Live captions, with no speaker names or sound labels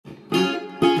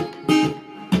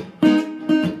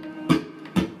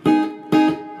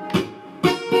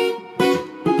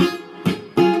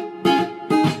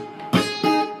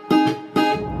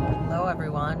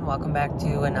back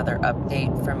to another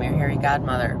update from your hairy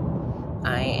godmother.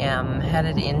 I am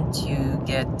headed in to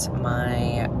get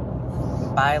my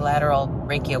bilateral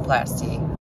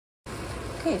brachioplasty.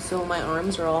 Okay, so my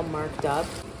arms are all marked up.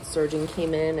 The surgeon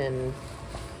came in and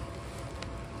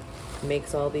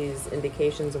makes all these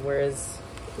indications of where his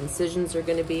incisions are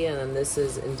going to be, and then this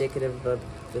is indicative of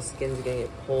the skin's going to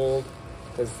get pulled,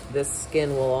 because this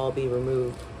skin will all be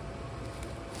removed.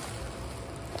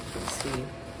 You can see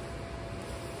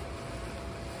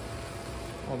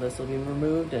all this will be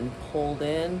removed and pulled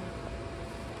in,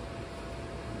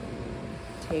 and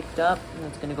taped up, and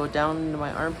it's going to go down into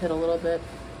my armpit a little bit.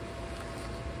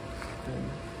 And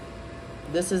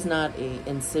this is not a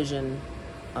incision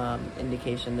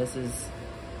indication. This is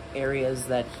areas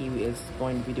that he is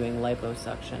going to be doing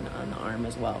liposuction on the arm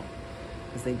as well,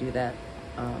 because they do that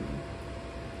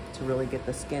to really get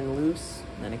the skin loose,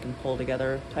 and then it can pull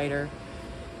together tighter,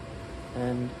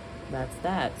 and that's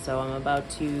that. So I'm about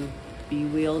to be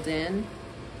wheeled in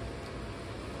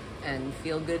and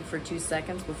feel good for 2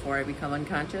 seconds before I become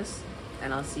unconscious,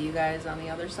 and I'll see you guys on the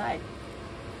other side.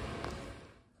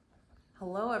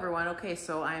 Hello everyone. Okay,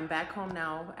 so I'm back home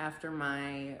now after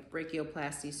my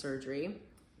brachioplasty surgery.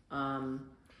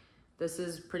 This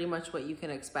is pretty much what you can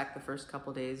expect the first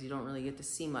couple days. You don't really get to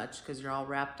see much because you're all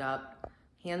wrapped up.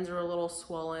 Hands are a little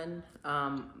swollen.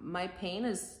 My pain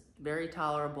is very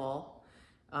tolerable.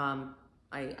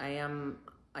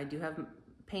 I do have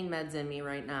pain meds in me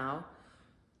right now.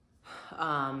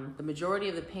 The majority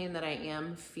of the pain that I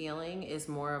am feeling is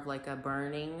more of like a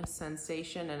burning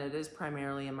sensation, and it is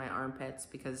primarily in my armpits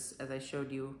because, as I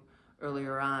showed you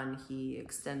earlier on, he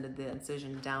extended the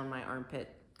incision down my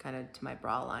armpit kind of to my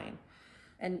bra line.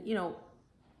 And you know,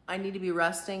 I need to be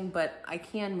resting, but I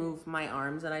can move my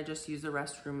arms, and I just used the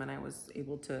restroom and I was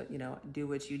able to, you know, do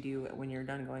what you do when you're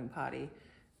done going potty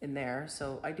in there.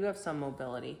 So I do have some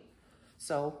mobility.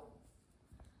 So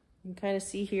you can kind of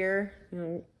see here, you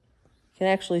know, you can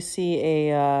actually see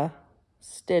a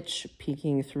stitch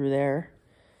peeking through there.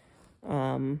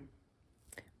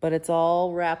 But it's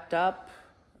all wrapped up,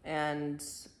 and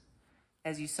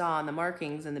as you saw on the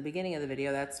markings in the beginning of the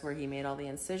video, that's where he made all the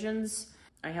incisions.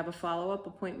 I have a follow-up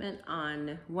appointment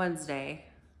on Wednesday.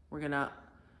 We're gonna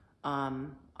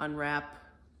unwrap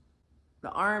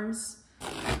the arms.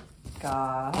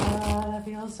 God, that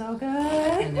feels so good.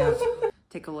 I know.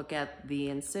 Take a look at the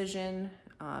incision,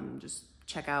 just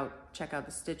check out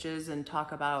the stitches, and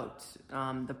talk about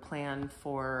the plan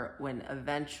for when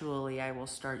eventually I will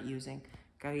start using.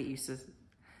 Gotta get used to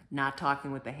not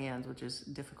talking with the hands, which is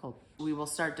difficult. We will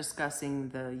start discussing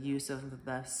the use of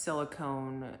the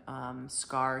silicone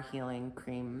scar healing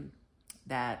cream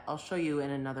that I'll show you in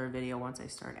another video once I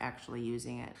start actually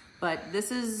using it. But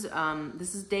this is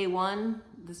day one,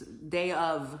 this day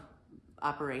of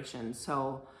operation.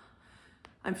 So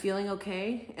I'm feeling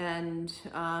okay, and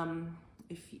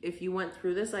if you went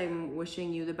through this, I'm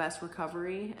wishing you the best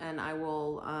recovery, and I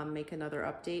will make another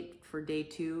update for day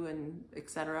 2 and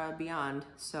etc. beyond.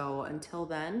 So until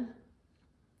then,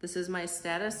 this is my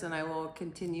status, and I will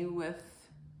continue with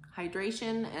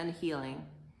hydration and healing.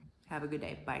 Have a good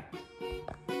day. Bye.